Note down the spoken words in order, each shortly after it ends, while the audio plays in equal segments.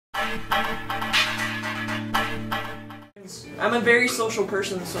I'm a very social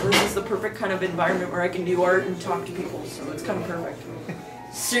person, so this is the perfect kind of environment where I can do art and talk to people, so it's kind of perfect.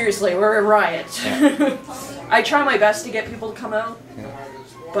 Seriously, we're a Riot. I try my best to get people to come out,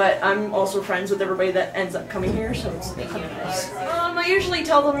 but I'm also friends with everybody that ends up coming here, so it's kind of nice. I usually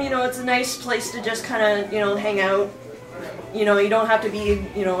tell them, you know, it's a nice place to just kind of, you know, hang out. You know, you don't have to be,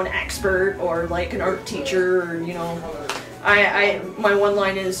 you know, an expert or like an art teacher, or, you know. My one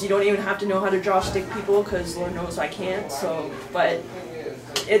line is, you don't even have to know how to draw stick people, because Lord knows I can't, so, but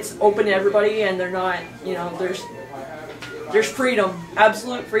it's open to everybody, and they're not, you know, there's freedom,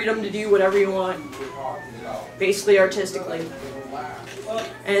 absolute freedom to do whatever you want, basically artistically,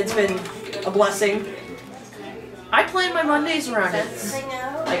 and it's been a blessing. I plan my Mondays around it.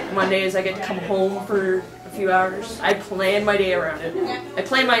 Like Mondays I get to come home for a few hours. I plan my day around it. I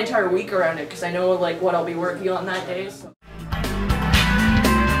plan my entire week around it, because I know like what I'll be working on that day. So.